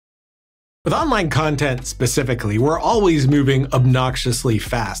With online content specifically, we're always moving obnoxiously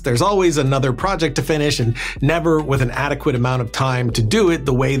fast. There's always another project to finish and never with an adequate amount of time to do it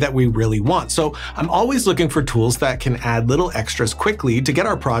the way that we really want. So I'm always looking for tools that can add little extras quickly to get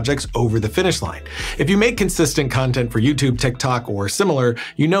our projects over the finish line. If you make consistent content for YouTube, TikTok, or similar,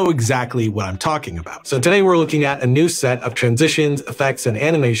 you know exactly what I'm talking about. So today we're looking at a new set of transitions, effects, and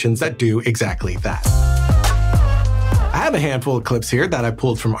animations that do exactly that. I have a handful of clips here that I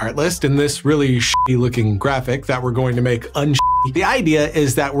pulled from Artlist in this really shitty looking graphic that we're going to make unshitty. The idea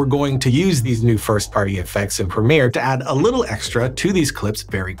is that we're going to use these new first-party effects in Premiere to add a little extra to these clips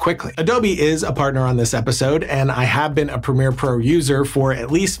very quickly. Adobe is a partner on this episode, and I have been a Premiere Pro user for at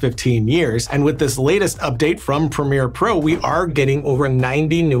least 15 years. And with this latest update from Premiere Pro, we are getting over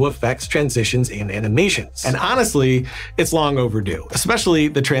 90 new effects, transitions, and animations. And honestly, it's long overdue, especially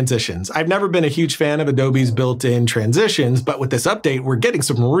the transitions. I've never been a huge fan of Adobe's built-in transitions, but with this update, we're getting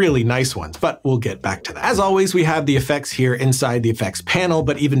some really nice ones, but we'll get back to that. As always, we have the effects here inside the effects panel,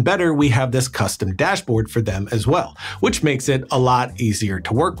 but even better, we have this custom dashboard for them as well, which makes it a lot easier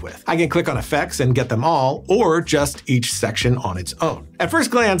to work with. I can click on effects and get them all, or just each section on its own. At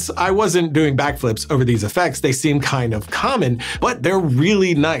first glance, I wasn't doing backflips over these effects. They seem kind of common, but they're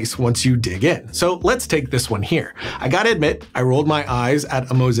really nice once you dig in. So let's take this one here. I gotta admit, I rolled my eyes at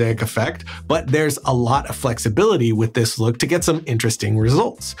a mosaic effect, but there's a lot of flexibility with this look to get some interesting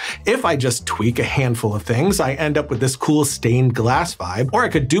results. If I just tweak a handful of things, I end up with this cool stained glass vibe, or I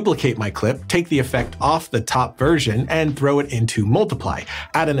could duplicate my clip, take the effect off the top version, and throw it into Multiply.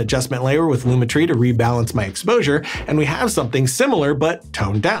 Add an adjustment layer with Lumetri to rebalance my exposure, and we have something similar but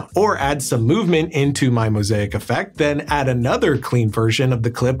toned down. Or add some movement into my mosaic effect, then add another clean version of the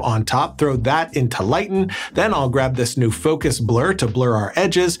clip on top, throw that into Lighten, then I'll grab this new focus blur to blur our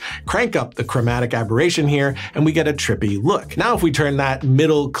edges, crank up the chromatic aberration here, and we get a trippy look. Now if we turn that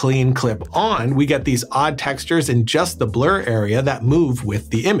middle clean clip on, we get these odd textures in just the blur area that move with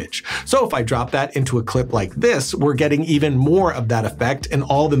the image. So if I drop that into a clip like this, we're getting even more of that effect in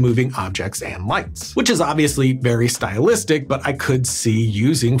all the moving objects and lights, which is obviously very stylistic, but I could see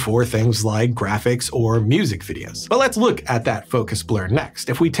using for things like graphics or music videos. But let's look at that focus blur next.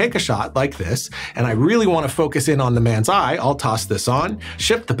 If we take a shot like this, and I really want to focus in on the man's eye, I'll toss this on,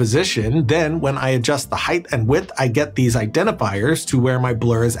 shift the position, then when I adjust the height and width, I get these identifiers to where my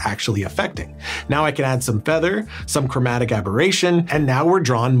blur is actually affecting. Now I can add some feather, some chromatic aberration, and now we're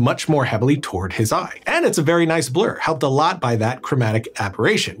drawn much more heavily toward his eye. And it's a very nice blur, helped a lot by that chromatic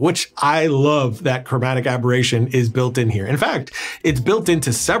aberration, which I love that chromatic aberration is built in here. In fact, it's built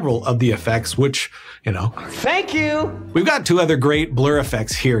into several of the effects, which, you know, thank you. We've got two other great blur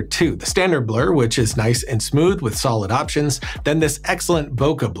effects here too. The standard blur, which is nice and smooth with solid options, then this excellent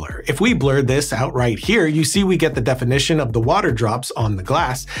bokeh blur. If we blur this out right here, you see we get the definition of the water drops on the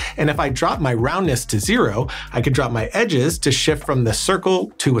glass. And if I drop my roundness to 0, I could drop my edges to shift from the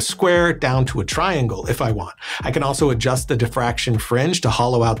circle to a square down to a triangle if I want. I can also adjust the diffraction fringe to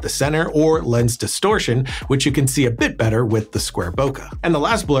hollow out the center, or lens distortion, which you can see a bit better with the square bokeh. And the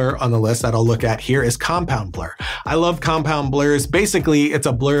last blur on the list that I'll look at here is compound blur. I love compound blurs. Basically, it's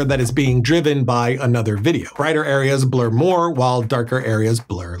a blur that is being driven by another video. Brighter areas blur more, while darker areas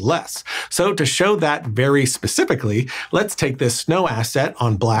blur less. So to show that very specifically, let's take this snow asset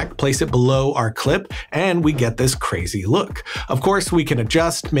on black, place it below our clip, and we get this crazy look. Of course, we can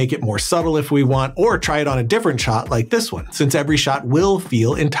adjust, make it more subtle if we want, or try it on a different shot like this one, since every shot will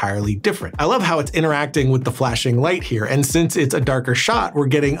feel entirely different. I love how it's interacting with the flashing light here, and since it's a darker shot, we're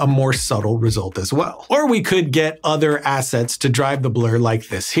getting a more subtle result as well. Or we could get other assets to drive the blur like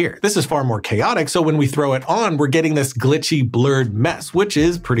this here. This is far more chaotic, so when we throw it on, we're getting this glitchy, blurred mess, which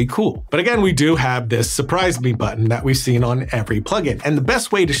is pretty cool. But again, we do have this surprise me button that we've seen on every plugin, and the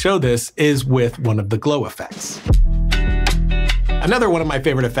best way to show this is with one of the glow effects. Another one of my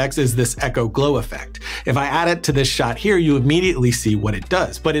favorite effects is this echo glow effect. If I add it to this shot here, you immediately see what it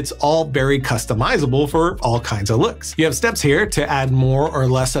does, but it's all very customizable for all kinds of looks. You have steps here to add more or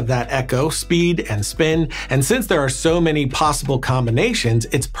less of that echo, speed, and spin, and since there are so many possible combinations,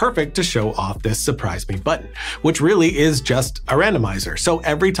 it's perfect to show off this surprise me button, which really is just a randomizer. So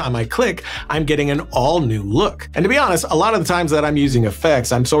every time I click, I'm getting an all new look. And to be honest, a lot of the times that I'm using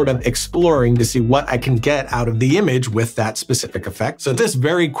effects, I'm sort of exploring to see what I can get out of the image with that specific effect. So this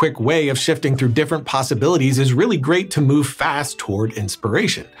very quick way of shifting through different possibilities is really great to move fast toward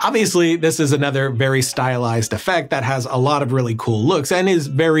inspiration. Obviously, this is another very stylized effect that has a lot of really cool looks and is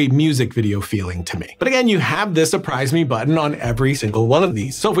very music video feeling to me. But again, you have this surprise me button on every single one of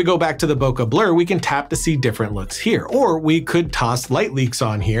these. So if we go back to the bokeh blur, we can tap to see different looks here, or we could toss light leaks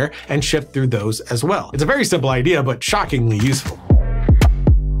on here and shift through those as well. It's a very simple idea, but shockingly useful.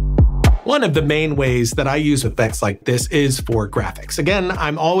 One of the main ways that I use effects like this is for graphics. Again,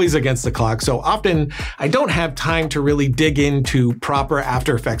 I'm always against the clock, so often I don't have time to really dig into proper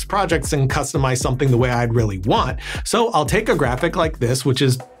After Effects projects and customize something the way I'd really want. So I'll take a graphic like this, which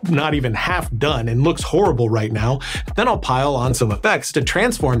is not even half done and looks horrible right now, then I'll pile on some effects to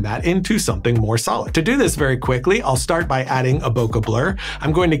transform that into something more solid. To do this very quickly, I'll start by adding a bokeh blur.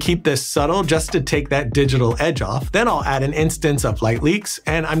 I'm going to keep this subtle just to take that digital edge off. Then I'll add an instance of light leaks,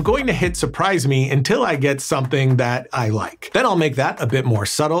 and I'm going to hit surprise me until I get something that I like. Then I'll make that a bit more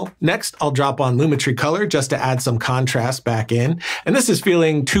subtle. Next, I'll drop on Lumetri color just to add some contrast back in. And this is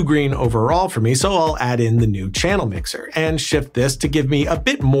feeling too green overall for me, so I'll add in the new channel mixer and shift this to give me a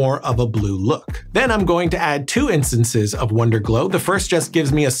bit more of a blue look. Then I'm going to add 2 instances of Wonder Glow. The first just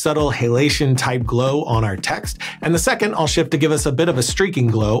gives me a subtle halation type glow on our text, and the second I'll shift to give us a bit of a streaking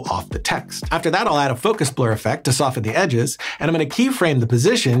glow off the text. After that, I'll add a focus blur effect to soften the edges, and I'm going to keyframe the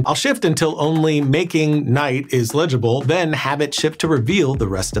position. I'll shift until only making night is legible, then have it shift to reveal the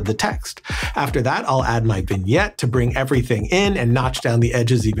rest of the text. After that, I'll add my vignette to bring everything in and notch down the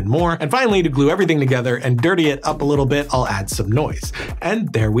edges even more. And finally, to glue everything together and dirty it up a little bit, I'll add some noise.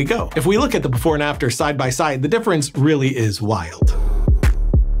 And there we go. If we look at the before and after side by side, the difference really is wild.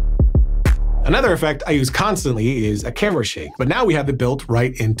 Another effect I use constantly is a camera shake, but now we have it built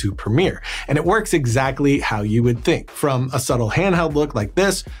right into Premiere, and it works exactly how you would think, from a subtle handheld look like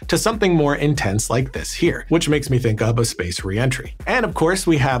this to something more intense like this here, which makes me think of a space re-entry. And of course,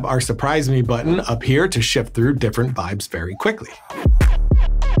 we have our Surprise Me button up here to shift through different vibes very quickly.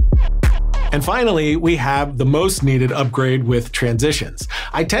 And finally, we have the most needed upgrade with transitions.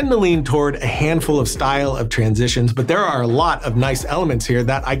 I tend to lean toward a handful of style of transitions, but there are a lot of nice elements here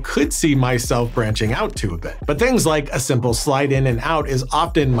that I could see myself branching out to a bit. But things like a simple slide in and out is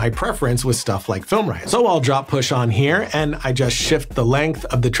often my preference with stuff like Film Riot. So I'll drop push on here, and I just shift the length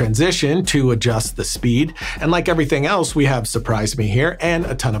of the transition to adjust the speed. And like everything else, we have Surprise Me here and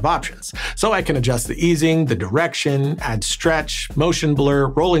a ton of options. So I can adjust the easing, the direction, add stretch, motion blur,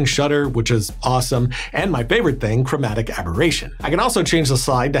 rolling shutter, which is awesome, and my favorite thing, chromatic aberration. I can also change the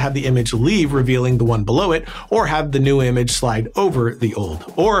slide to have the image leave, revealing the one below it, or have the new image slide over the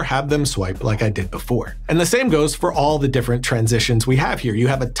old, or have them swipe like I did before. And the same goes for all the different transitions we have here. You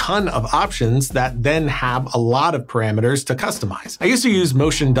have a ton of options that then have a lot of parameters to customize. I used to use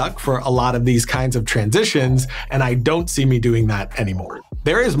Motion Duck for a lot of these kinds of transitions, and I don't see me doing that anymore.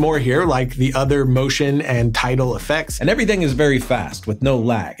 There is more here, like the other motion and title effects, And everything is very fast with no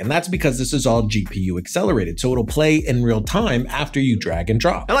lag, and that's because this is all GPU accelerated, so it'll play in real time after you drag and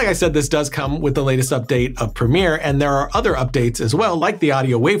drop. And like I said, this does come with the latest update of Premiere, and there are other updates as well, like the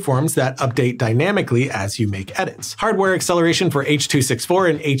audio waveforms that update dynamically as you make edits. Hardware acceleration for H.264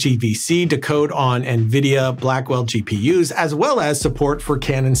 and HEVC decode on NVIDIA Blackwell GPUs, as well as support for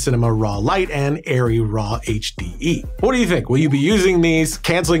Canon Cinema Raw Lite and Arri Raw HDE. What do you think? Will you be using these?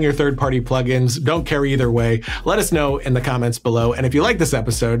 Canceling your third-party plugins? Don't care either way. Let us know in the comments below, and if you like this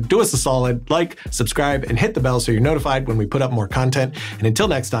episode, do us a solid, like, subscribe, and hit the bell so you're notified when we put up more content. And until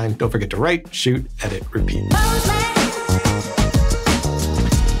next time, don't forget to write, shoot, edit, repeat.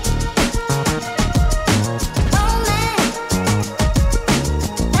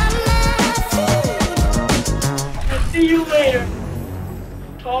 See you later.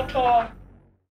 Ta-ta.